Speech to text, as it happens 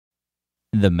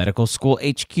The Medical School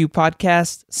HQ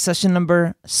podcast, session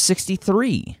number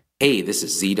 63. Hey, this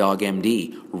is Z-Dog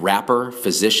MD, rapper,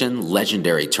 physician,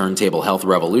 legendary turntable health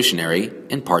revolutionary,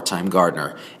 and part-time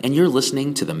gardener. And you're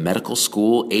listening to the Medical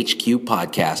School HQ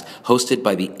podcast, hosted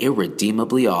by the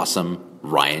irredeemably awesome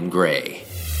Ryan Gray.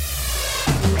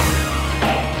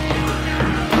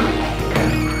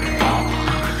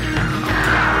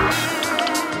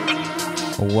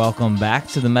 Welcome back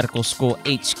to the Medical School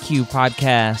HQ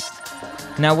podcast.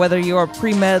 Now, whether you're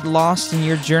pre-med lost in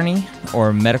your journey or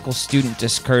a medical student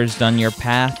discouraged on your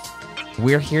path,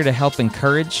 we're here to help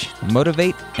encourage,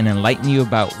 motivate, and enlighten you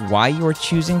about why you are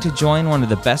choosing to join one of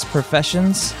the best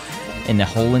professions in the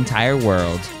whole entire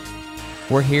world.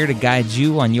 We're here to guide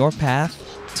you on your path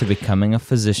to becoming a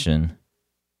physician.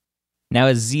 Now,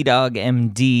 as Z-Dog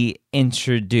MD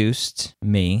introduced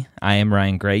me, I am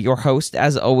Ryan Gray, your host,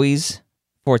 as always,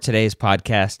 for today's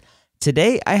podcast.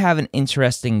 Today, I have an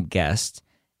interesting guest,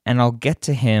 and I'll get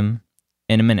to him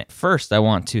in a minute. First, I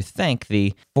want to thank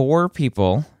the 4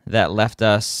 people that left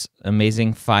us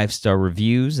amazing 5-star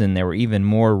reviews, and there were even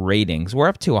more ratings. We're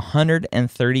up to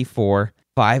 134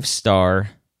 5-star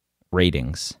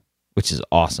ratings, which is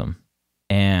awesome,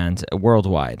 and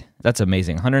worldwide. That's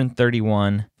amazing.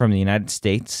 131 from the United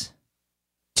States,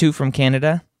 2 from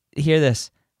Canada. Hear this,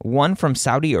 1 from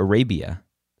Saudi Arabia.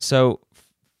 So,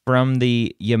 from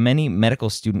the Yemeni medical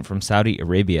student from Saudi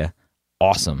Arabia.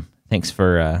 Awesome. Thanks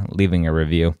for leaving a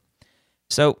review.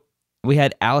 So we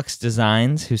had Alex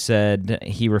Designs, who said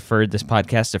he referred this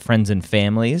podcast to friends and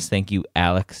families. Thank you,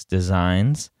 Alex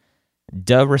Designs.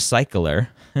 Da Recycler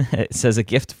says a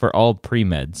gift for all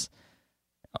pre-meds.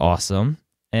 Awesome.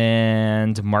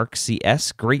 And Mark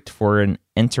CS, great for an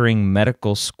entering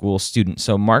medical school student.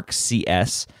 So Mark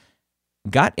CS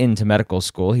got into medical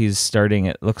school. He's starting,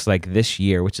 it looks like, this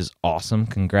year, which is awesome.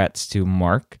 Congrats to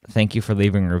Mark. Thank you for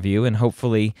leaving a review. And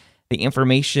hopefully the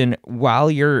information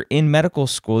while you're in medical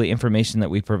school, the information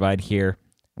that we provide here,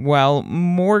 while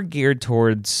more geared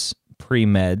towards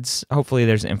pre-meds, hopefully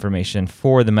there's information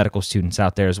for the medical students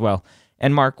out there as well.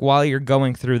 And Mark, while you're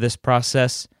going through this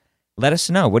process, let us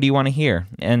know. What do you want to hear?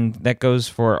 And that goes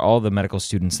for all the medical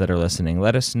students that are listening.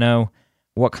 Let us know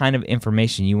what kind of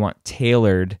information you want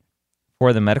tailored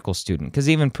for the medical student, because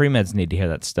even pre-meds need to hear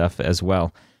that stuff as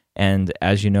well. And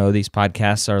as you know, these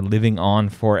podcasts are living on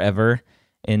forever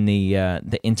in the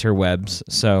interwebs,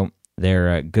 so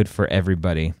they're good for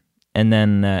everybody. And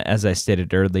then, as I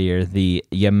stated earlier, the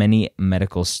Yemeni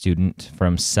medical student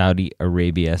from Saudi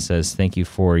Arabia says, thank you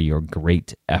for your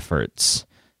great efforts.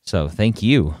 So thank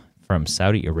you from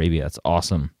Saudi Arabia. That's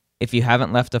awesome. If you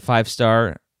haven't left a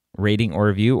 5-star rating or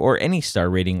review, or any star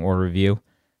rating or review,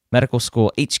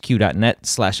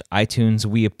 medicalschoolhq.net/iTunes.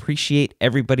 We appreciate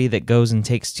everybody that goes and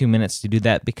takes 2 minutes to do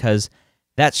that, because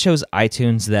that shows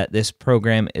iTunes that this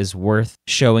program is worth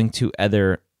showing to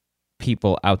other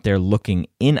people out there looking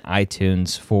in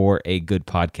iTunes for a good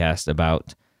podcast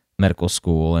about medical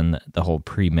school and the whole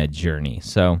pre-med journey.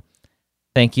 So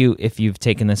thank you if you've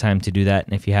taken the time to do that,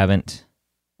 and if you haven't,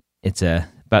 it's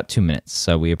about 2 minutes,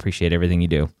 so we appreciate everything you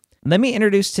do. Let me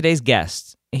introduce today's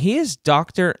guest. He is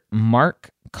Dr. Mark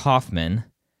Kaufman,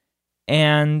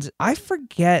 and I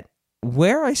forget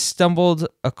where I stumbled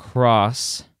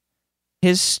across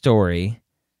his story,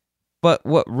 but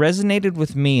what resonated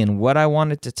with me and what I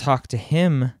wanted to talk to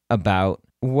him about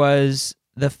was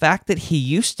the fact that he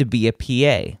used to be a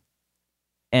PA.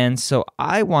 And so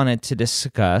I wanted to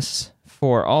discuss,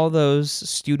 for all those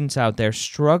students out there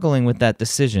struggling with that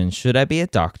decision, should I be a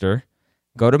doctor,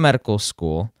 go to medical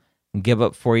school, give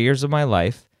up 4 years of my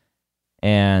life,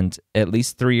 and at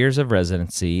least 3 years of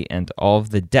residency, and all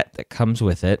of the debt that comes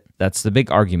with it? That's the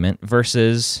big argument,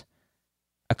 versus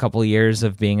a couple of years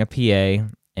of being a PA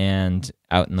and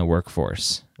out in the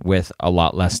workforce with a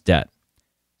lot less debt.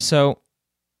 So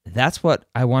that's what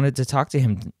I wanted to talk to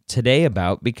him today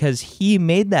about, because he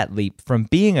made that leap from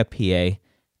being a PA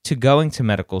to going to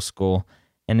medical school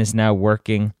and is now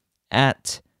working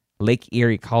at Lake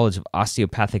Erie College of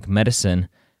Osteopathic Medicine,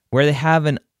 where they have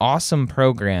an awesome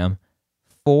program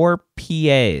for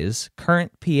PAs,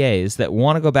 current PAs that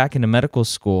want to go back into medical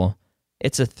school.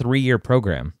 It's a 3-year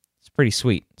program. It's pretty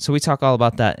sweet. So we talk all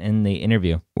about that in the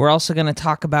interview. We're also going to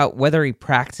talk about whether he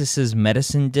practices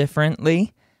medicine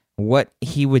differently, what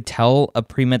he would tell a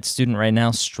pre-med student right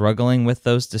now struggling with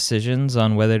those decisions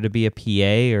on whether to be a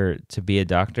PA or to be a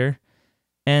doctor,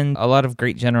 and a lot of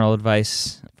great general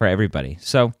advice for everybody.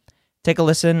 So take a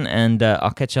listen, and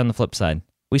I'll catch you on the flip side.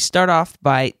 We start off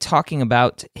by talking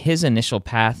about his initial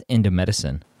path into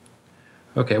medicine.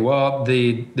 Okay, well,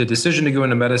 the decision to go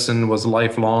into medicine was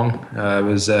lifelong. It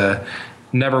was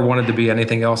never wanted to be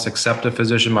anything else except a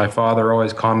physician. My father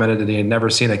always commented that he had never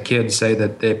seen a kid say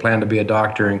that they planned to be a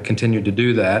doctor and continued to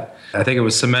do that. I think it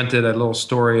was cemented. A little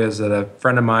story is that a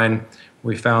friend of mine,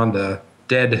 we found a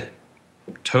dead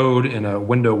toad in a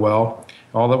window well.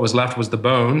 All that was left was the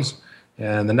bones.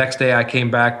 And the next day I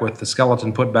came back with the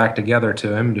skeleton put back together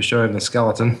to him to show him the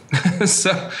skeleton.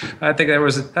 So I think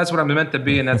that's what I'm meant to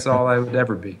be, and that's all I would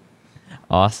ever be.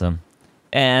 Awesome.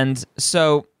 And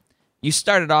so you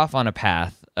started off on a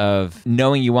path of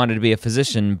knowing you wanted to be a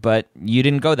physician, but you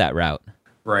didn't go that route.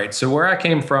 Right. So where I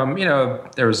came from,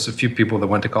 there was a few people that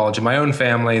went to college. In my own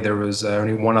family, there was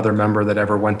only one other member that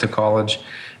ever went to college.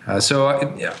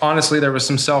 Honestly, there was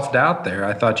some self-doubt there.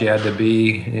 I thought you had to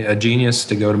be a genius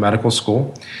to go to medical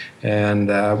school. And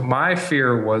my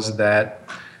fear was that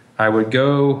I would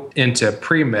go into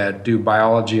pre-med, do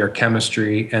biology or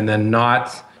chemistry, and then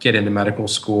not get into medical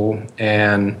school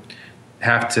and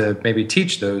have to maybe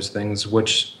teach those things,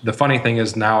 which the funny thing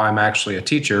is now I'm actually a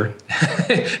teacher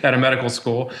at a medical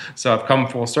school. So I've come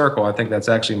full circle. I think that's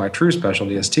actually my true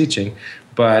specialty is teaching,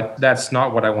 but that's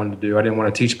not what I wanted to do. I didn't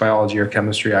want to teach biology or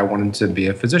chemistry. I wanted to be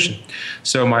a physician.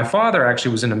 So my father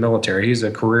actually was in the military. He's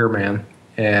a career man.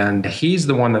 And he's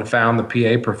the one that found the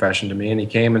PA profession to me. And he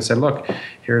came and said, look,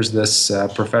 here's this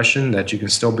profession that you can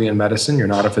still be in medicine. You're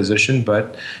not a physician,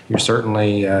 but you're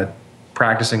certainly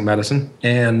practicing medicine.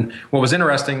 And what was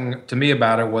interesting to me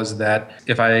about it was that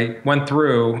if I went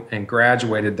through and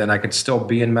graduated, then I could still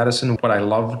be in medicine, what I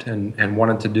loved and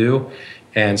wanted to do,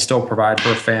 and still provide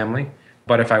for a family.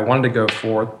 But if I wanted to go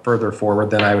further forward,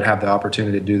 then I would have the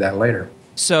opportunity to do that later.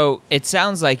 So it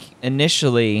sounds like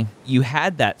initially you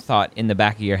had that thought in the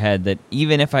back of your head that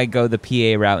even if I go the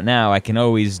PA route now, I can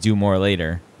always do more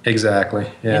later. Exactly.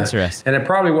 Yeah. Interesting. And it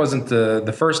probably wasn't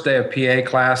the first day of PA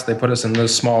class. They put us in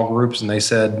those small groups and they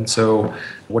said, so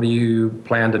what do you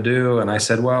plan to do? And I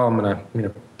said, well, I'm going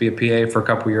to be a PA for a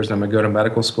couple of years and I'm going to go to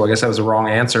medical school. I guess that was the wrong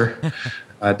answer.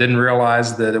 I didn't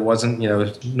realize that it wasn't,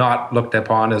 not looked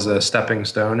upon as a stepping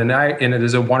stone. And it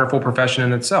is a wonderful profession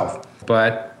in itself.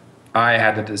 But I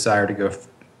had the desire to go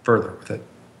further with it.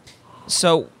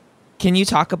 So can you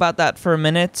talk about that for a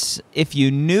minute? If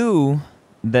you knew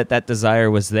that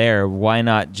desire was there, why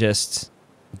not just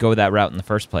go that route in the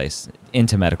first place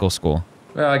into medical school?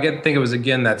 Well, I think it was,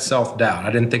 again, that self-doubt.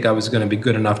 I didn't think I was going to be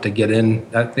good enough to get in.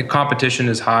 The competition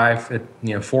is high,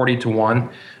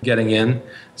 40-1 getting in.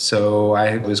 So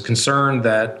I was concerned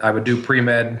that I would do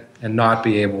pre-med and not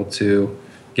be able to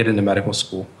get into medical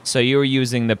school. So you were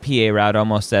using the PA route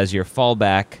almost as your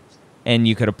fallback, and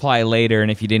you could apply later, and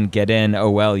if you didn't get in,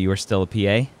 oh well, you were still a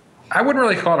PA? I wouldn't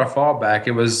really call it a fallback.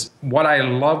 It was what I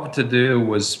loved to do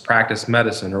was practice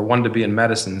medicine or wanted to be in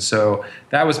medicine. So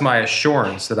that was my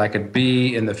assurance that I could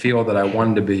be in the field that I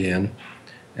wanted to be in.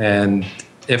 And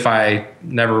if I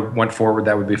never went forward,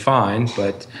 that would be fine.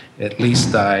 But at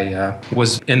least I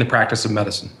was in the practice of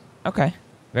medicine. Okay.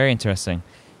 Very interesting.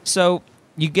 So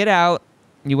you get out,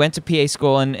 you went to PA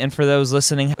school, and for those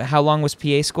listening, how long was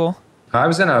PA school? I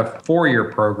was in a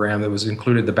 4-year program that was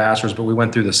included the bachelor's, but we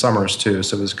went through the summers too,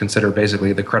 so it was considered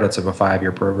basically the credits of a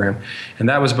 5-year program. And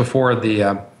that was before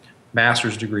the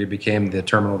master's degree became the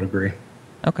terminal degree.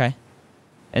 Okay.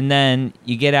 And then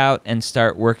you get out and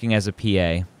start working as a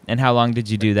PA. And how long did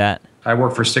you do that? I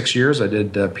worked for 6 years. I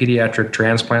did pediatric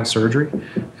transplant surgery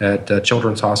at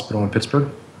Children's Hospital in Pittsburgh.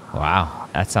 Wow,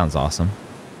 that sounds awesome.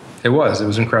 It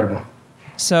was incredible.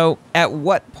 So at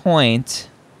what point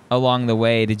along the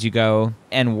way did you go,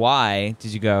 and why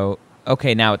did you go,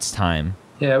 okay, now it's time?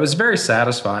 Yeah, it was very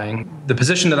satisfying. The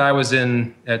position that I was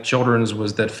in at Children's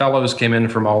was that fellows came in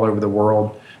from all over the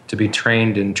world to be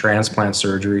trained in transplant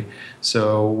surgery.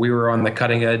 So we were on the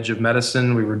cutting edge of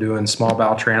medicine. We were doing small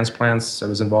bowel transplants. I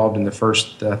was involved in the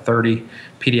first 30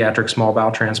 pediatric small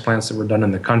bowel transplants that were done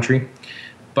in the country.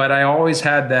 But I always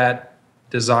had that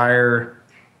desire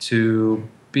to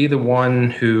be the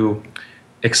one who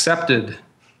accepted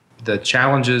the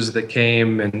challenges that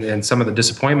came and some of the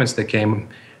disappointments that came,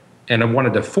 and I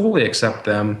wanted to fully accept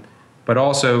them, but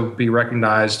also be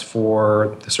recognized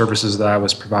for the services that I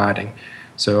was providing.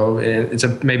 So it's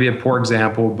maybe a poor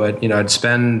example, but I'd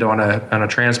spend on a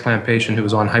transplant patient who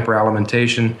was on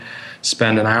hyperalimentation,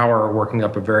 spend an hour working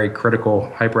up a very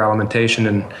critical hyperalimentation,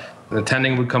 and an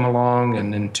attending would come along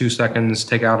and in 2 seconds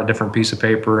take out a different piece of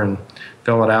paper and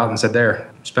fill it out and said,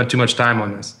 there, spent too much time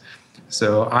on this.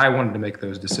 So I wanted to make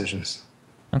those decisions.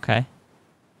 Okay.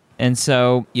 And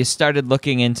so you started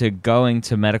looking into going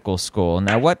to medical school.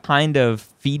 Now, what kind of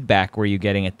feedback were you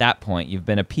getting at that point? You've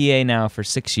been a PA now for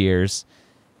 6 years,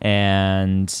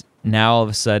 and now all of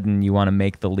a sudden you want to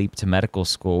make the leap to medical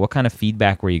school. What kind of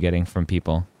feedback were you getting from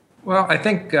people? Well, I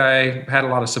think I had a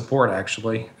lot of support,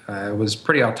 actually. I was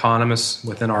pretty autonomous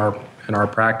within our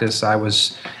practice. I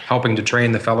was helping to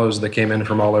train the fellows that came in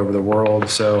from all over the world.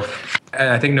 So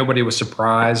I think nobody was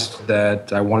surprised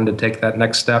that I wanted to take that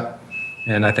next step.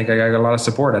 And I think I got a lot of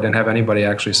support. I didn't have anybody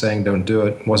actually saying don't do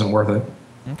it. It wasn't worth it.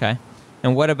 Okay.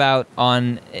 And what about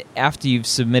after you've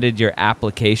submitted your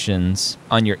applications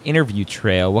on your interview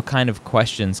trail, what kind of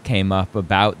questions came up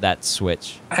about that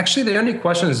switch? Actually, the only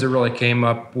questions that really came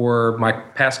up were my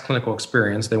past clinical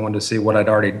experience. They wanted to see what I'd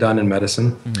already done in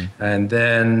medicine. Mm-hmm. And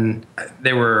then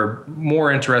they were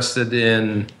more interested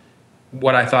in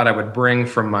what I thought I would bring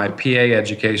from my PA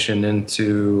education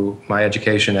into my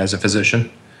education as a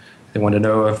physician. They wanted to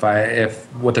know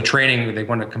if with the training, they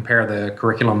wanted to compare the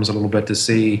curriculums a little bit to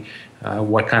see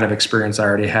what kind of experience I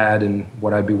already had and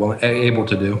what I'd be able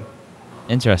to do.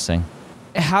 Interesting.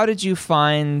 How did you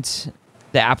find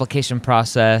the application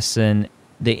process and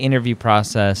the interview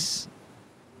process?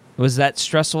 Was that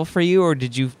stressful for you, or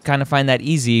did you kind of find that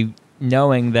easy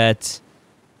knowing that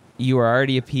you were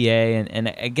already a PA?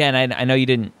 And again, I know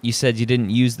you said you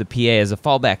didn't use the PA as a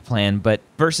fallback plan, but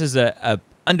versus a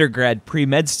undergrad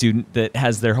pre-med student that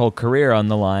has their whole career on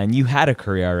the line, you had a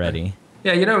career already.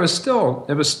 Yeah, it was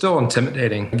still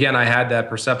intimidating. Again, I had that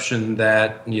perception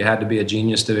that you had to be a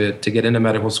genius to get into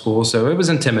medical school, so it was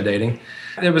intimidating.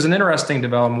 It was an interesting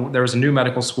development. There was a new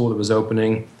medical school that was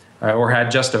opening, or had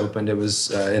just opened. It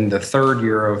was in the third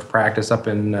year of practice up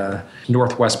in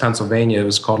northwest Pennsylvania. It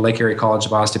was called Lake Erie College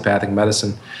of Osteopathic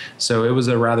Medicine. So it was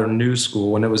a rather new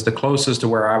school, and it was the closest to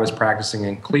where I was practicing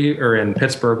in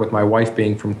Pittsburgh, with my wife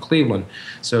being from Cleveland.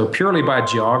 So purely by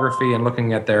geography and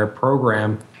looking at their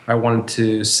program, I wanted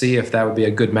to see if that would be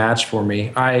a good match for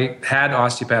me. I had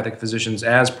osteopathic physicians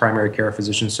as primary care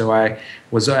physicians, so I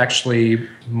was actually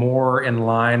more in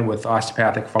line with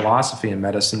osteopathic philosophy in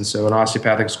medicine. So an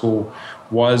osteopathic school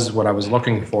was what I was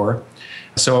looking for.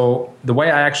 So the way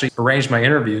I actually arranged my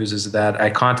interviews is that I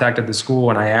contacted the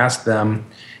school and I asked them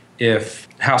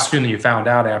how soon you found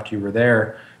out after you were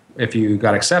there if you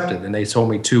got accepted, and they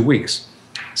told me 2 weeks.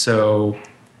 So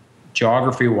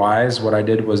geography-wise, what I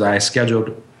did was I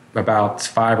scheduled about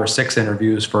 5 or 6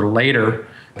 interviews for later.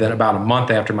 Then about a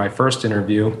month after my first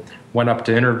interview, went up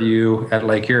to interview at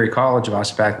Lake Erie College of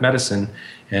Osteopathic Medicine,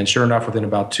 and sure enough, within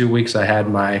about 2 weeks, I had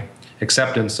my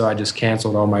acceptance, so I just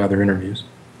canceled all my other interviews.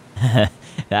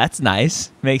 That's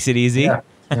nice. Makes it easy.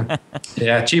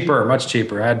 Yeah, cheaper, much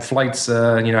cheaper. I had flights,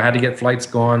 had to get flights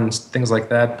going, things like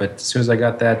that, but as soon as I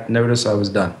got that notice, I was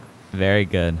done. Very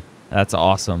good. That's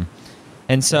awesome.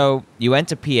 And so you went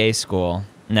to PA school.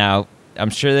 Now, I'm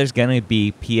sure there's going to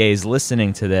be PAs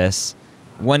listening to this,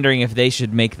 wondering if they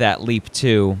should make that leap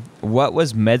too. What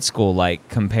was med school like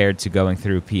compared to going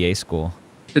through PA school?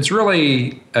 It's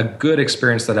really a good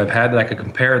experience that I've had that I could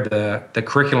compare the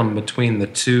curriculum between the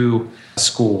two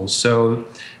schools. So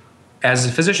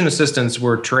as physician assistants,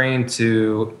 we're trained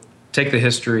to take the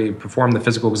history, perform the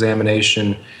physical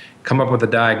examination, come up with a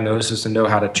diagnosis, and know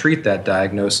how to treat that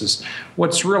diagnosis.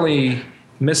 What's really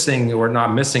missing, or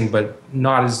not missing, but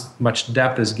not as much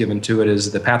depth is given to it,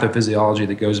 is the pathophysiology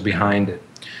that goes behind it.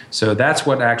 So that's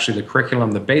what actually the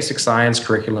curriculum, the basic science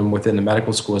curriculum within the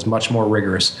medical school, is much more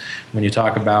rigorous. When you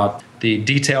talk about the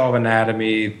detail of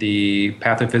anatomy, the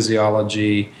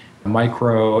pathophysiology,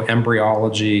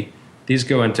 microembryology, these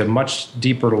go into much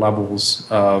deeper levels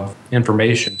of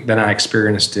information than I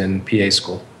experienced in PA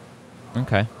school.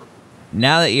 Okay.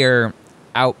 Now that you're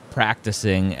out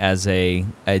practicing as a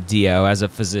DO, as a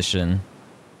physician,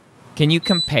 can you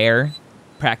compare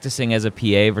practicing as a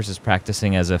PA versus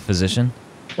practicing as a physician?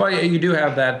 Well, you do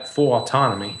have that full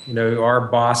autonomy. Our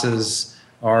bosses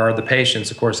are the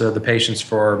patients. Of course, they're the patients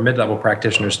for mid-level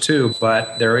practitioners too,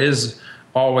 but there is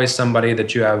always somebody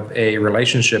that you have a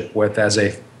relationship with as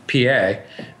a PA,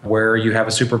 where you have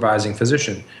a supervising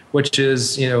physician, which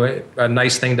is, a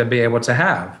nice thing to be able to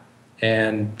have.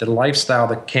 And the lifestyle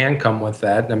that can come with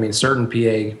that, certain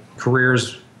PA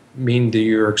careers mean that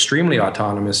you're extremely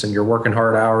autonomous and you're working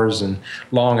hard hours and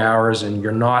long hours, and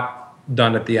you're not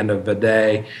done at the end of the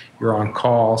day. You're on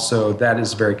call. So that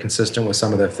is very consistent with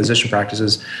some of the physician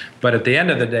practices. But at the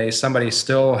end of the day, somebody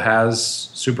still has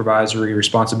supervisory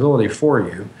responsibility for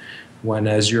you. When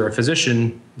as you're a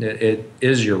physician, it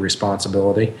is your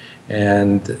responsibility.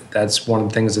 And that's one of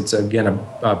the things that's, again,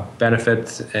 a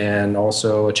benefit and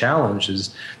also a challenge,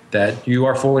 is that you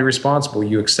are fully responsible.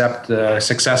 You accept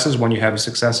successes when you have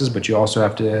successes, but you also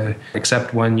have to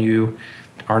accept when you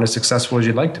aren't as successful as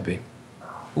you'd like to be.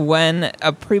 When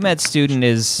a pre-med student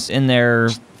is in their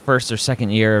first or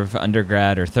second year of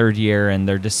undergrad or third year, and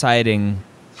they're deciding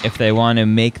if they want to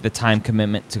make the time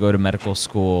commitment to go to medical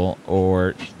school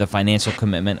or the financial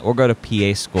commitment or go to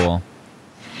PA school,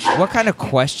 what kind of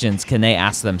questions can they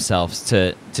ask themselves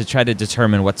to try to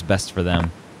determine what's best for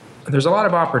them? There's a lot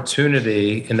of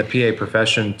opportunity in the PA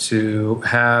profession to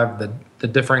have the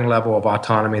differing level of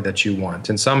autonomy that you want.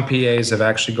 And some PAs have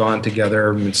actually gone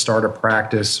together and start a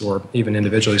practice, or even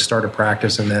individually start a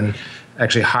practice and then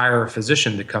actually hire a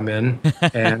physician to come in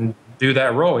and do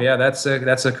that role. Yeah, that's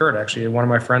occurred. Actually, one of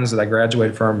my friends that I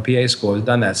graduated from PA school has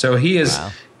done that. So he is,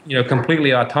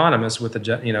 completely autonomous with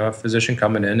a physician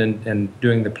coming in and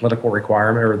doing the political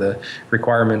requirement or the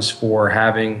requirements for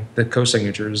having the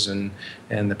co-signatures and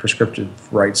the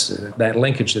prescriptive rights, that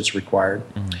linkage that's required.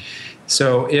 Mm-hmm.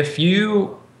 So if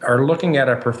you are looking at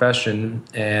a profession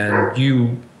and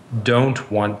you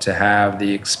don't want to have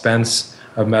the expense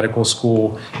of medical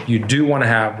school, you do want to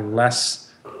have less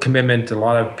commitment. A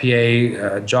lot of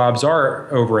PA jobs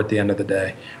are over at the end of the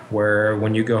day, where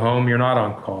when you go home, you're not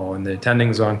on call, and the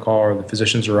attending's on call, or the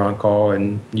physicians are on call,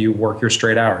 and you work your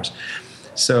straight hours.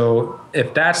 So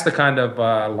if that's the kind of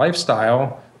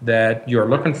lifestyle that you're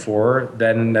looking for,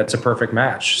 then that's a perfect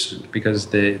match, because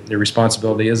the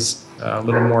responsibility is a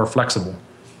little more flexible,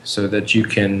 so that you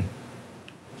can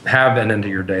have an end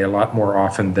of your day a lot more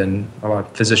often than a lot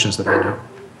of physicians that I know.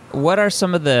 What are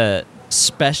some of the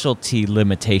specialty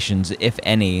limitations, if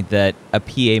any, that a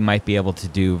PA might be able to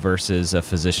do versus a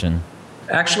physician?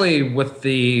 Actually, with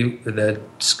the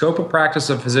scope of practice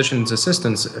of physician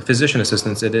assistants,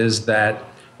 it is that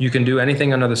you can do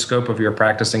anything under the scope of your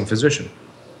practicing physician.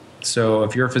 So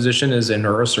if your physician is a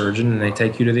neurosurgeon and they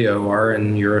take you to the OR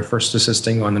and you're first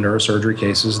assisting on the neurosurgery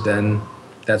cases, then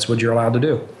that's what you're allowed to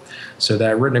do. So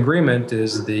that written agreement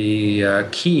is the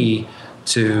key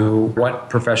to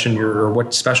what profession or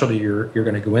what specialty you're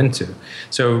going to go into.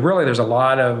 So really, there's a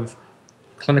lot of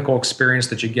clinical experience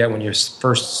that you get when you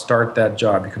first start that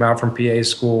job. You come out from PA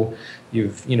school,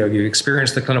 you've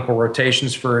experienced the clinical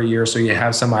rotations for a year, so you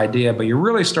have some idea, but you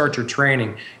really start your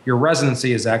training. Your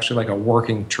residency is actually like a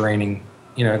working training.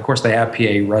 Of course, they have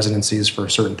PA residencies for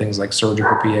certain things like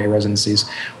surgical PA residencies,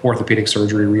 orthopedic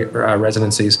surgery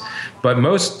residencies, but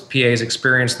most PAs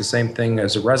experience the same thing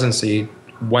as a residency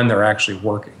when they're actually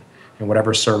working in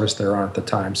whatever service they're on at the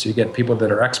time. So you get people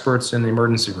that are experts in the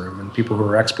emergency room and people who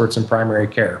are experts in primary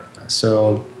care.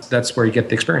 So that's where you get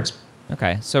the experience.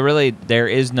 Okay. So really, there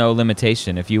is no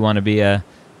limitation. If you want to be a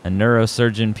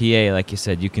neurosurgeon PA, like you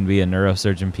said, you can be a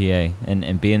neurosurgeon PA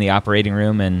and be in the operating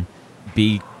room and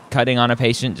be cutting on a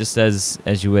patient just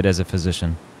as you would as a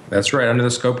physician. That's right, under the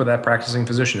scope of that practicing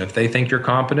physician. If they think you're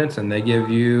competent and they give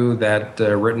you that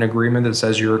written agreement that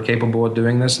says you're capable of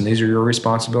doing this and these are your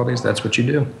responsibilities, that's what you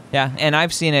do. Yeah, and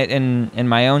I've seen it in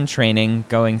my own training,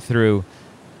 going through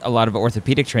a lot of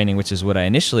orthopedic training, which is what I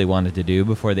initially wanted to do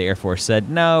before the Air Force said,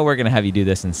 no, we're going to have you do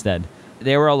this instead.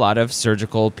 There were a lot of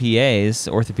surgical PAs,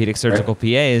 orthopedic surgical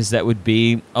PAs, that would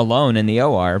be alone in the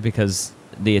OR because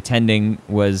the attending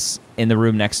was in the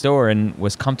room next door and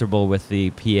was comfortable with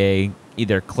the PA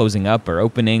either closing up or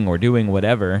opening or doing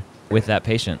whatever with that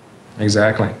patient.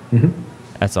 Exactly. Mm-hmm.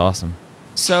 That's awesome.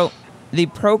 So the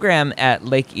program at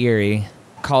Lake Erie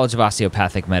College of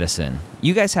Osteopathic Medicine,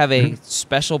 you guys have a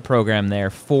special program there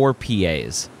for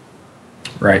PAs.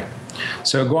 Right.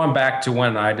 So going back to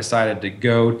when I decided to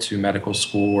go to medical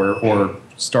school or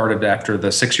started after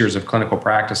the 6 years of clinical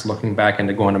practice, looking back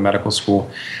into going to medical school,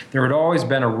 there had always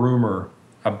been a rumor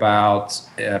about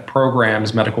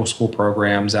programs, medical school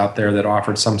programs out there that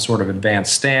offered some sort of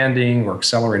advanced standing or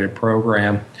accelerated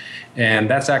program. And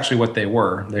that's actually what they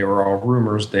were. They were all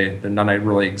rumors. None of it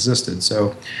really existed.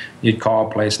 So you'd call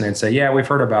a place and they'd say, yeah, we've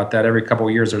heard about that. Every couple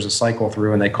of years there's a cycle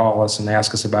through, and they call us and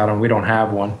ask us about them. We don't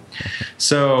have one.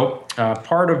 So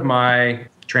part of my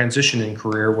transitioning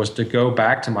career was to go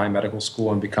back to my medical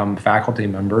school and become a faculty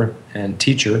member and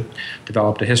teacher,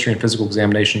 developed a history and physical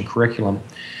examination curriculum.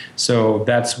 So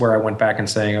that's where I went back and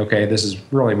saying, okay, this is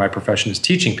really my profession, is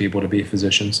teaching people to be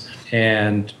physicians.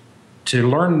 And to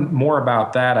learn more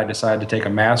about that, I decided to take a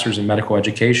master's in medical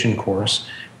education course,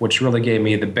 which really gave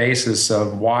me the basis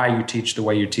of why you teach the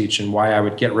way you teach and why I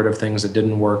would get rid of things that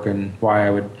didn't work and why I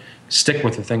would stick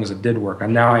with the things that did work.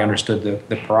 And now I understood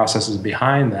the processes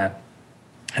behind that.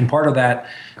 And part of that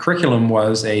curriculum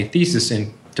was a thesis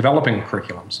in developing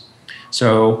curriculums.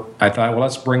 So I thought, well,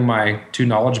 let's bring my two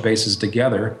knowledge bases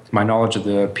together, my knowledge of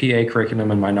the PA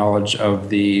curriculum and my knowledge of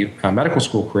the medical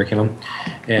school curriculum,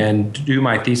 and do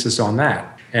my thesis on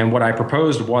that. And what I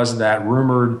proposed was that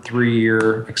rumored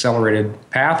 3-year accelerated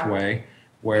pathway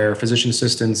where physician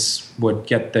assistants would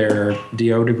get their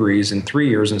DO degrees in 3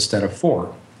 years instead of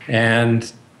 4.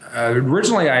 And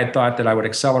originally I had thought that I would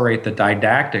accelerate the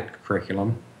didactic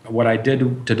curriculum What I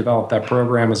did to develop that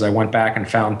program is I went back and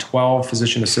found 12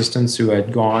 physician assistants who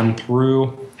had gone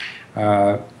through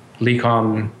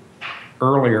LECOM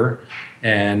earlier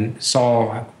and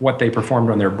saw what they performed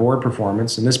on their board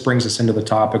performance. And this brings us into the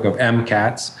topic of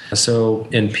MCATs. So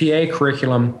in PA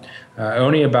curriculum,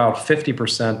 only about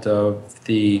 50% of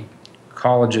the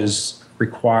colleges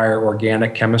require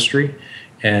organic chemistry,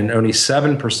 and only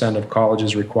 7% of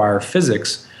colleges require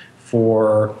physics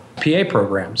for PA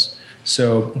programs.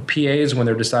 So PAs, when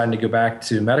they're deciding to go back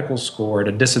to medical school, are at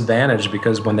a disadvantage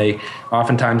because when they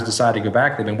oftentimes decide to go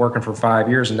back, they've been working for 5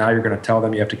 years, and now you're going to tell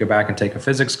them you have to go back and take a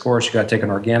physics course, you got to take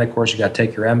an organic course, you got to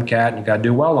take your MCAT, and you got to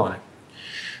do well on it.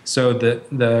 So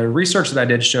the research that I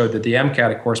did showed that the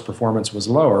MCAT course performance was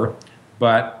lower,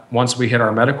 but once we hit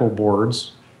our medical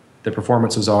boards, the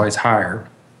performance was always higher,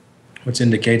 which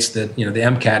indicates that the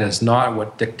MCAT is not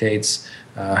what dictates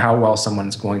how well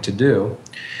someone's going to do.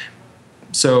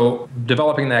 So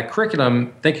developing that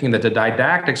curriculum, thinking that the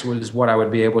didactics was what I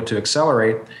would be able to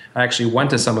accelerate, I actually went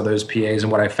to some of those PAs,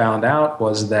 and what I found out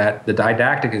was that the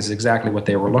didactic is exactly what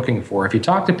they were looking for. If you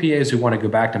talk to PAs who want to go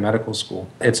back to medical school,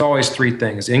 it's always three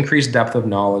things: increased depth of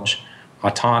knowledge,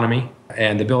 autonomy,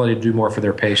 and the ability to do more for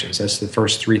their patients. That's the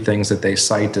first three things that they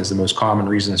cite as the most common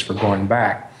reasons for going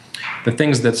back. The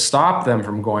things that stop them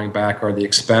from going back are the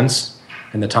expense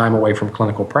and the time away from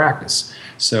clinical practice.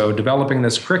 So developing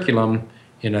this curriculum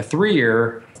in a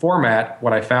 3-year format,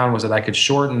 what I found was that I could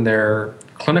shorten their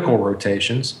clinical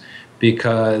rotations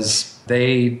because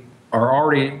they are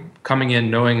already coming in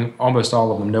knowing, almost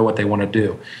all of them know what they want to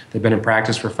do. They've been in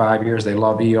practice for 5 years. They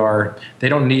love ER. They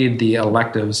don't need the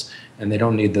electives and they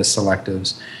don't need the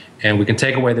selectives. And we can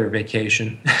take away their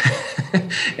vacation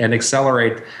and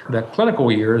accelerate the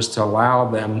clinical years to allow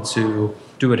them to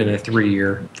do it in a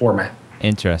 3-year format.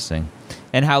 Interesting.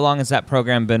 And how long has that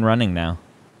program been running now?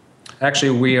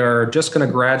 Actually, we are just going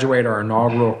to graduate our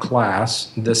inaugural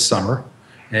class this summer,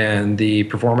 and the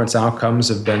performance outcomes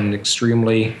have been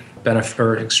extremely,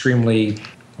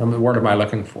 what word am I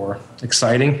looking for?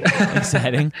 Exciting.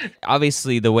 Exciting.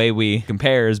 Obviously, the way we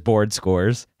compare is board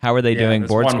scores. How are they doing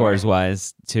board scores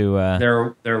wise?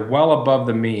 They're well above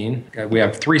the mean. We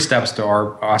have 3 steps to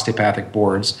our osteopathic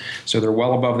boards, so they're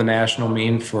well above the national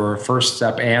mean for first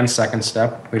step and second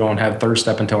step. We don't have third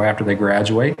step until after they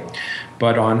graduate.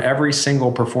 But on every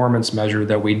single performance measure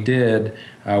that we did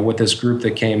with this group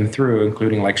that came through,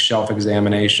 including like shelf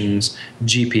examinations,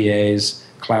 GPAs,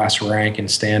 class rank,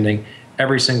 and standing,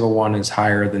 every single one is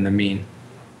higher than the mean.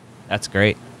 That's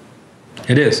great.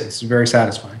 It is. It's very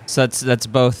satisfying. So that's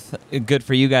both good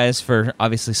for you guys for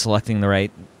obviously selecting the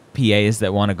right PAs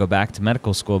that want to go back to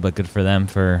medical school, but good for them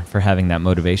for having that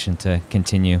motivation to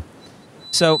continue.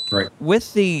 So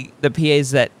with the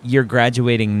PAs that you're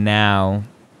graduating now,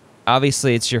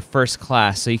 obviously it's your first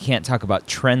class, so you can't talk about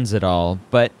trends at all.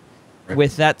 But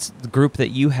with that group that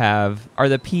you have, are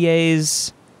the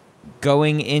PAs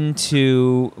going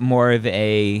into more of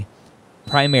a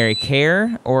primary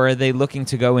care, or are they looking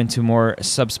to go into more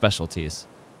subspecialties?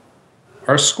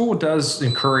 Our school does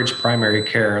encourage primary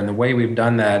care, and the way we've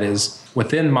done that is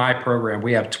within my program,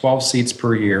 we have 12 seats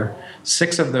per year.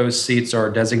 6 of those seats are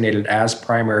designated as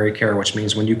primary care, which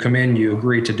means when you come in, you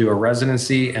agree to do a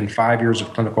residency and 5 years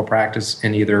of clinical practice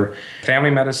in either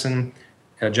family medicine,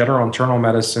 general internal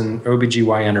medicine,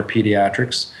 OBGYN, or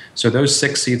pediatrics. So those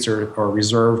 6 seats are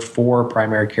reserved for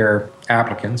primary care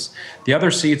applicants. The other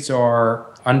seats are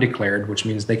undeclared, which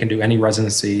means they can do any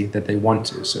residency that they want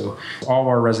to. So all of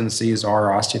our residencies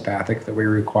are osteopathic that we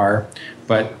require,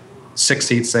 but 6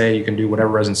 seats say you can do whatever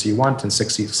residency you want, and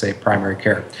 6 seats say primary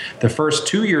care. The first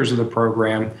 2 years of the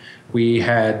program, we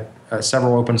had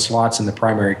several open slots in the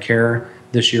primary care.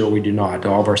 This year we do not.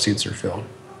 All of our seats are filled.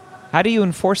 How do you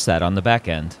enforce that on the back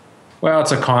end? Well,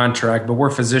 it's a contract, but we're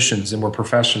physicians and we're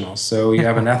professionals. So you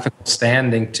have an ethical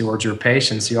standing towards your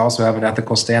patients. You also have an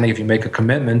ethical standing if you make a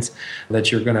commitment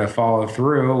that you're going to follow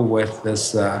through with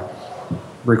this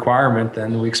requirement,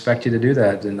 then we expect you to do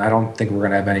that. And I don't think we're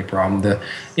going to have any problem.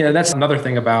 That's another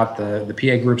thing about the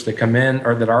PA groups that come in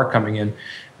or that are coming in.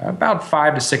 About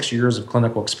 5 to 6 years of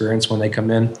clinical experience when they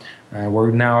come in. We're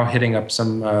now hitting up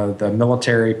some of the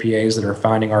military PAs that are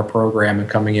finding our program and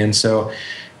coming in. So,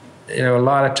 a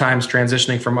lot of times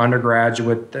transitioning from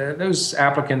undergraduate, those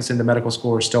applicants into medical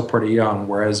school are still pretty young,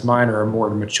 whereas mine are a more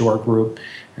mature group.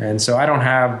 And so I don't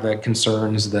have the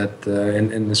concerns that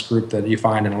in this group that you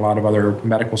find in a lot of other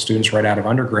medical students right out of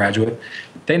undergraduate.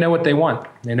 They know what they want.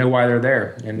 They know why they're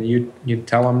there. And you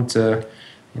tell them to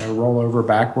roll over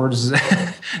backwards,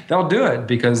 they'll do it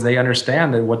because they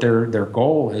understand that what their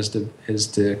goal is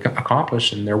to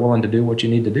accomplish, and they're willing to do what you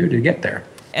need to do to get there.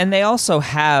 And they also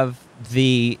have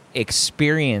the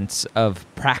experience of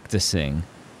practicing,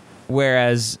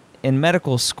 whereas in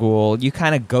medical school, you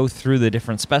kind of go through the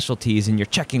different specialties and you're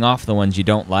checking off the ones you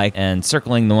don't like and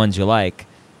circling the ones you like.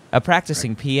 A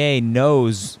practicing PA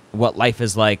knows what life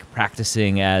is like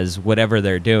practicing as whatever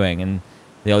they're doing, and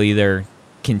they'll either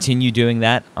continue doing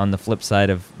that on the flip side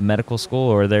of medical school,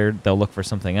 or they'll look for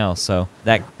something else. So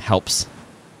that helps.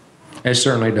 It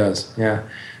certainly does. Yeah.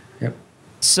 Yep.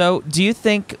 So do you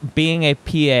think being a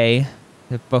PA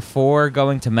before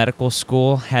going to medical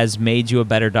school has made you a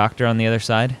better doctor on the other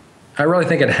side? I really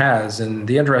think it has. And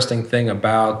the interesting thing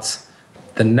about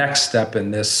the next step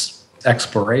in this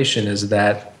exploration is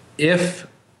that if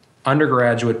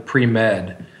undergraduate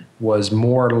pre-med was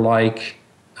more like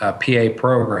a PA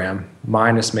program,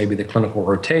 minus maybe the clinical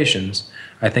rotations,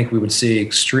 I think we would see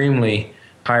extremely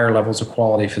higher levels of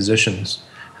quality physicians.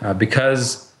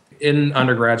 Because in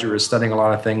undergraduate, we're studying a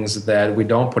lot of things that we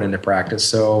don't put into practice.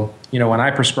 So, when I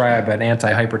prescribe an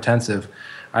antihypertensive,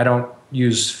 I don't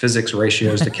use physics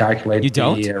ratios to calculate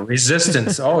the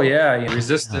resistance.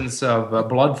 Resistance of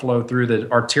blood flow through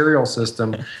the arterial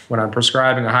system when I'm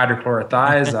prescribing a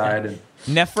hydrochlorothiazide. And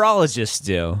nephrologists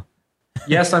do.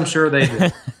 Yes, I'm sure they do.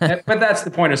 But that's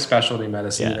the point of specialty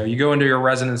medicine. You go into your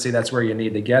residency, that's where you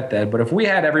need to get that. But if we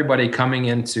had everybody coming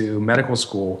into medical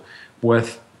school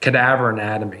with cadaver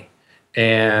anatomy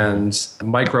and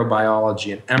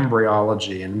microbiology and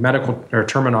embryology and medical or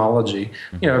terminology,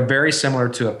 very similar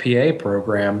to a PA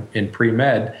program in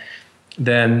pre-med,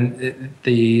 then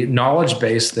the knowledge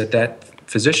base that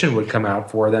physician would come out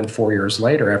for then 4 years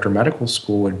later after medical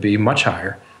school would be much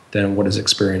higher than what is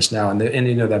experienced now. And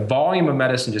that volume of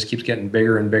medicine just keeps getting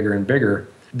bigger and bigger and bigger.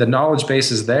 The knowledge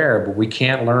base is there, but we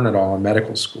can't learn it all in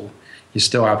medical school. You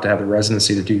still have to have the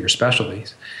residency to do your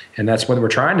specialties. And that's what we're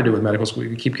trying to do with medical school.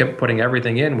 You keep putting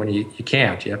everything in when you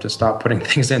can't. You have to stop putting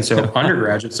things in. So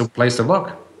undergraduate's a place to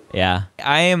look. Yeah.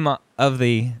 I am of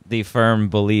the firm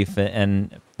belief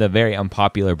and the very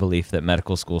unpopular belief that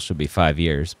medical school should be 5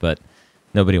 years, but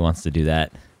nobody wants to do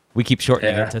that. We keep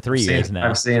shortening it to 3 years now.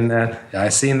 I've seen that.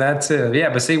 I've seen that too.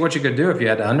 Yeah, but see what you could do if you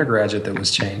had an undergraduate that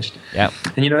was changed. Yeah.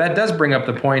 And that does bring up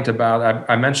the point about,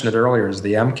 I mentioned it earlier, is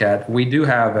the MCAT. We do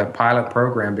have a pilot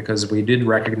program because we did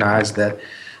recognize that,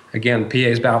 again, PA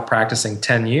is about practicing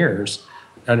 10 years,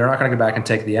 and they're not going to go back and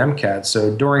take the MCAT.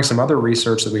 So during some other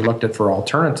research that we looked at for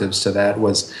alternatives to that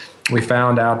was we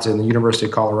found out in the University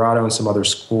of Colorado and some other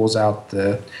schools out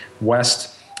the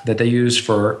west that they use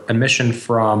for admission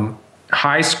from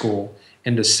high school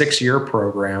into 6-year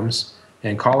programs,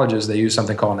 and colleges, they use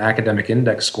something called an academic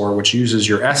index score, which uses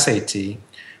your SAT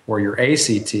or your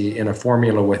ACT in a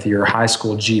formula with your high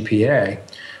school GPA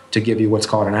to give you what's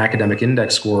called an academic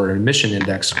index score or an admission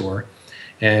index score.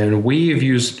 And we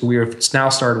have now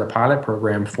started a pilot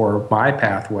program for my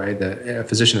pathway, the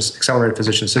accelerated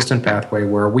physician assistant pathway,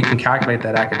 where we can calculate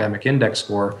that academic index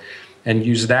score and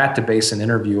use that to base an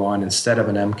interview on instead of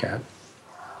an MCAT.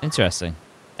 Interesting.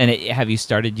 And have you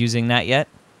started using that yet?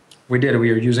 We did.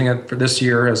 We are using it for this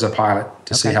year as a pilot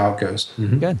to see how it goes.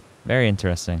 Mm-hmm. Good. Very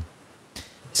interesting.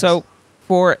 So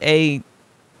for a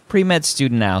pre-med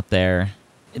student out there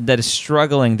that is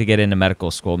struggling to get into medical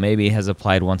school, maybe has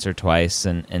applied once or twice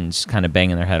and just kind of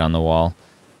banging their head on the wall,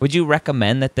 would you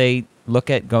recommend that they look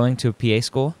at going to a PA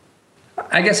school?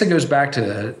 I guess it goes back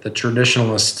to the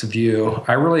traditionalist view.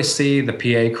 I really see the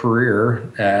PA career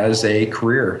as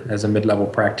a mid-level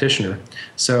practitioner.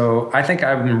 So I think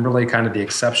I'm really kind of the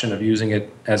exception of using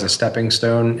it as a stepping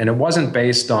stone. And it wasn't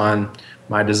based on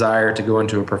my desire to go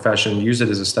into a profession, use it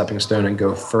as a stepping stone and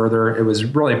go further. It was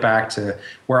really back to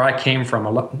where I came from.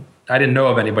 I didn't know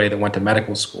of anybody that went to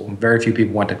medical school. Very few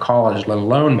people went to college, let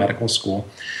alone medical school.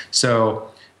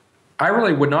 So I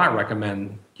really would not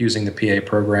recommend using the PA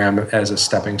program as a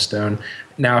stepping stone.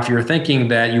 Now, if you're thinking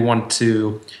that you want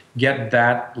to get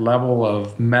that level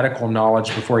of medical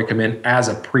knowledge before you come in as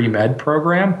a pre-med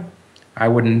program, I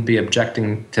wouldn't be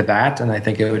objecting to that, and I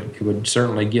think it would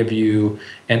certainly give you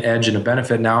an edge and a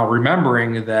benefit. Now,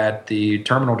 remembering that the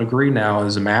terminal degree now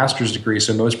is a master's degree,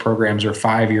 so most programs are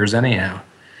 5 years anyhow.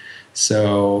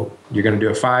 So you're going to do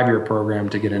a 5-year program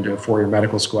to get into a 4-year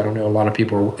medical school. I don't know a lot of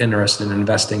people are interested in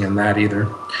investing in that either.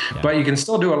 Yeah. But you can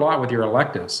still do a lot with your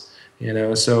electives.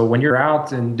 So when you're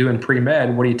out and doing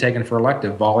pre-med, what are you taking for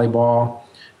elective? Volleyball,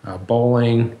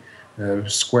 bowling,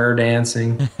 square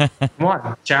dancing. Come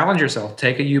on, challenge yourself.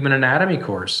 Take a human anatomy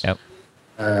course. Yep.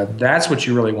 That's what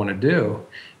you really want to do.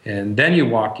 And then you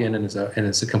walk in and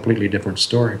it's a completely different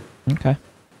story. Okay.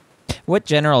 What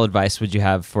general advice would you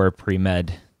have for a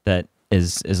pre-med that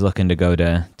is looking to go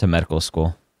to medical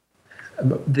school?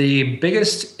 The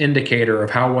biggest indicator of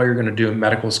how well you're going to do in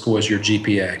medical school is your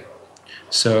GPA.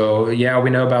 So yeah, we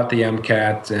know about the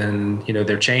MCAT, and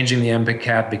they're changing the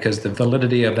MCAT because the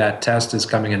validity of that test is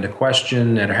coming into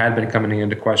question, and it had been coming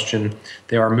into question.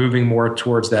 They are moving more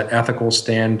towards that ethical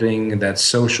standing, that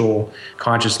social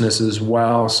consciousness as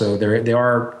well. So they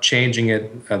are changing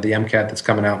it, the MCAT that's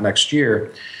coming out next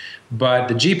year. But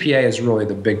the GPA is really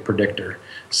the big predictor.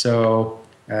 So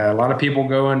a lot of people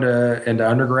go into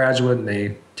undergraduate and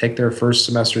they take their first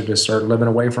semester to start living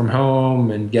away from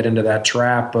home and get into that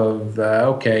trap of,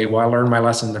 okay, well, I learned my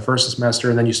lesson the first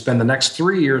semester, and then you spend the next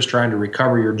 3 years trying to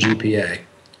recover your GPA.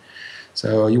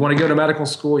 So you want to go to medical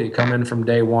school, you come in from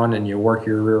day one and you work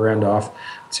your rear end off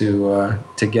to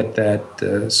get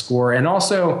that score. And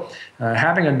also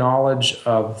having a knowledge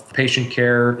of patient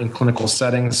care in clinical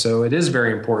settings. So it is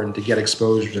very important to get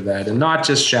exposure to that, and not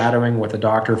just shadowing with a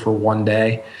doctor for one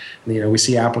day. We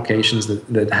see applications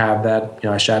that have that.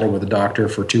 I shadowed with a doctor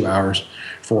for 2 hours,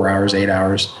 4 hours, 8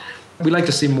 hours. We like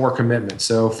to see more commitment.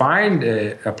 So find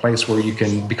a place where you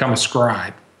can become a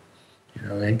scribe.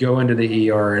 And go into the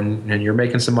ER, and you're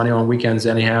making some money on weekends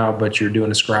anyhow, but you're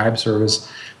doing a scribe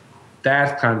service.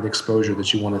 That's kind of the exposure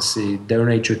that you want to see.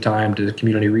 Donate your time to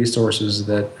community resources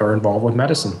that are involved with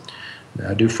medicine.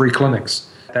 Do free clinics.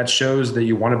 That shows that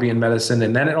you want to be in medicine,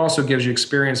 and then it also gives you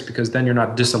experience because then you're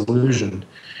not disillusioned.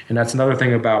 And that's another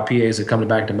thing about PAs that come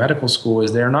back to medical school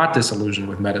is they're not disillusioned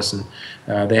with medicine.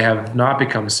 They have not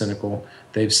become cynical.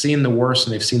 They've seen the worst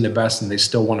and they've seen the best, and they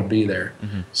still want to be there.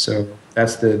 Mm-hmm. So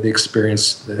that's the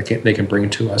experience that they can bring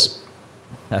to us.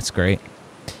 That's great.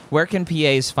 Where can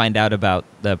PAs find out about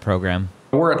the program?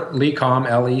 We're at lecom,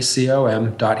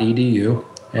 lecom.edu,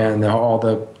 and all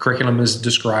the curriculum is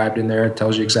described in there. It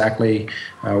tells you exactly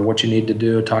what you need to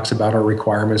do. It talks about our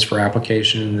requirements for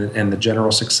application and the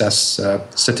general success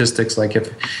statistics. Like if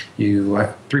you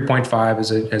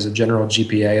 3.5 as a general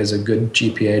GPA is a good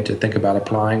GPA to think about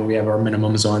applying. We have our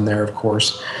minimums on there, of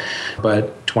course,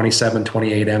 but 27,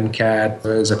 28 MCAT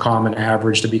is a common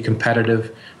average to be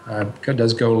competitive. It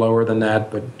does go lower than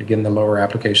that, but again, the lower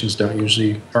applications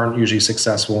aren't usually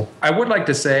successful. I would like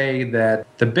to say that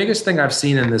the biggest thing I've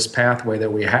seen in this pathway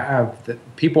that we have that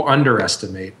people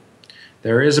underestimate,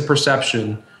 there is a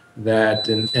perception that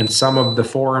in some of the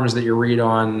forums that you read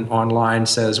online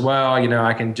says, well,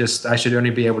 I should only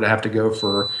be able to have to go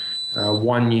for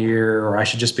 1 year, or I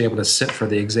should just be able to sit for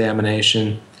the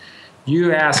examination.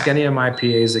 You ask any of my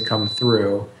PAs that come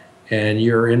through, and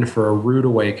you're in for a rude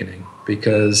awakening,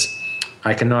 because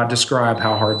I cannot describe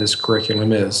how hard this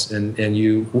curriculum is. And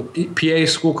PA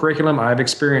school curriculum, I've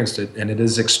experienced it, and it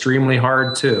is extremely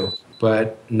hard too,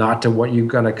 but not to what you're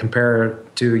going to compare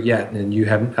it to yet. And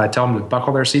I tell them to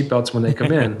buckle their seatbelts when they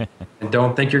come in, and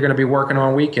don't think you're going to be working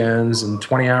on weekends and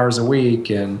 20 hours a week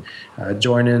and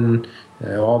joining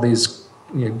all these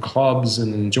clubs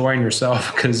and enjoying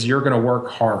yourself, because you're going to work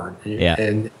hard. Yeah.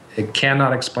 And it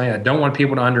cannot explain. I don't want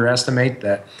people to underestimate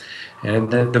that.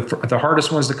 And the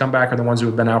hardest ones to come back are the ones who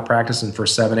have been out practicing for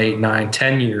 7, 8, 9,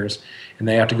 10 years, and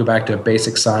they have to go back to a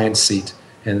basic science seat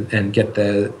and get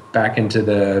back into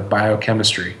the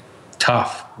biochemistry.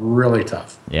 Tough, really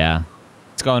tough. Yeah.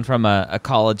 It's going from a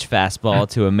college fastball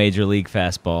to a major league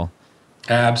fastball.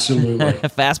 Absolutely. A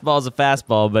fastball is a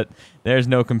fastball, but there's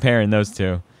no comparing those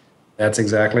two. That's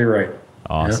exactly right.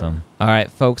 Awesome. Yep. All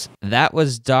right, folks, that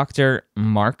was Dr.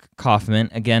 Mark Kaufman,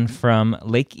 again from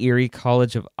Lake Erie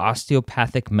College of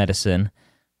Osteopathic Medicine,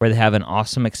 where they have an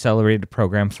awesome accelerated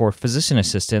program for physician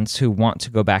assistants who want to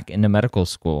go back into medical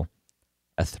school.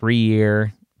 A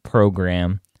 3-year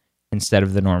program instead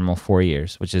of the normal 4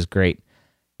 years, which is great.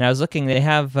 And I was looking, they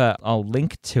have, I'll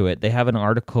link to it, they have an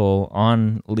article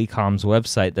on LECOM's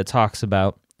website that talks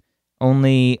about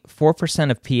only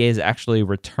 4% of PAs actually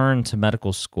return to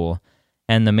medical school.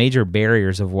 And the major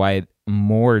barriers of why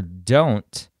more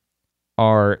don't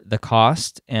are the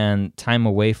cost and time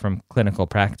away from clinical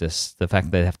practice, the fact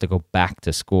that they have to go back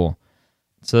to school.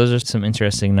 So those are some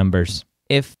interesting numbers.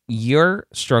 If you're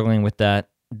struggling with that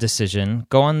decision,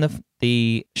 go on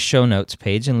the show notes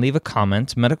page and leave a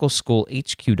comment,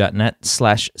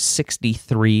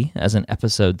 medicalschoolhq.net/63 as in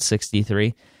episode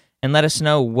 63, and let us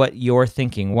know what you're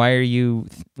thinking. Why are you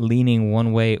leaning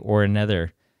one way or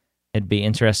another? It'd be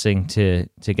interesting to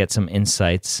get some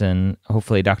insights, and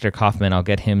hopefully Dr. Kaufman, I'll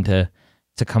get him to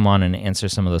come on and answer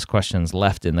some of those questions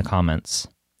left in the comments.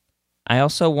 I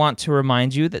also want to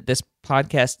remind you that this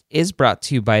podcast is brought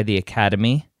to you by the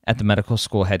Academy at the medical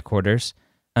school headquarters,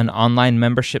 an online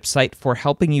membership site for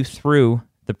helping you through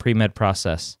the pre-med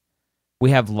process. We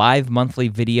have live monthly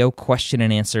video question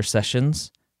and answer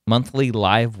sessions, monthly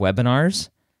live webinars,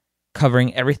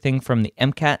 covering everything from the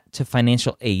MCAT to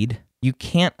financial aid. You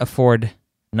can't afford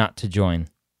not to join.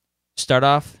 Start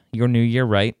off your new year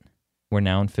right. we're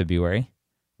now in February,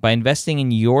 by investing in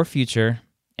your future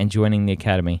and joining the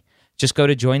Academy. Just go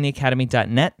to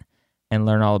jointheacademy.net and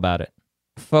learn all about it.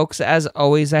 Folks, as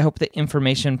always, I hope the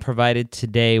information provided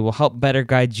today will help better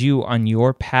guide you on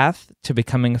your path to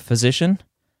becoming a physician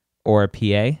or a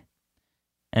PA.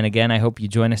 And again, I hope you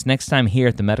join us next time here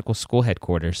at the medical school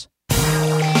headquarters.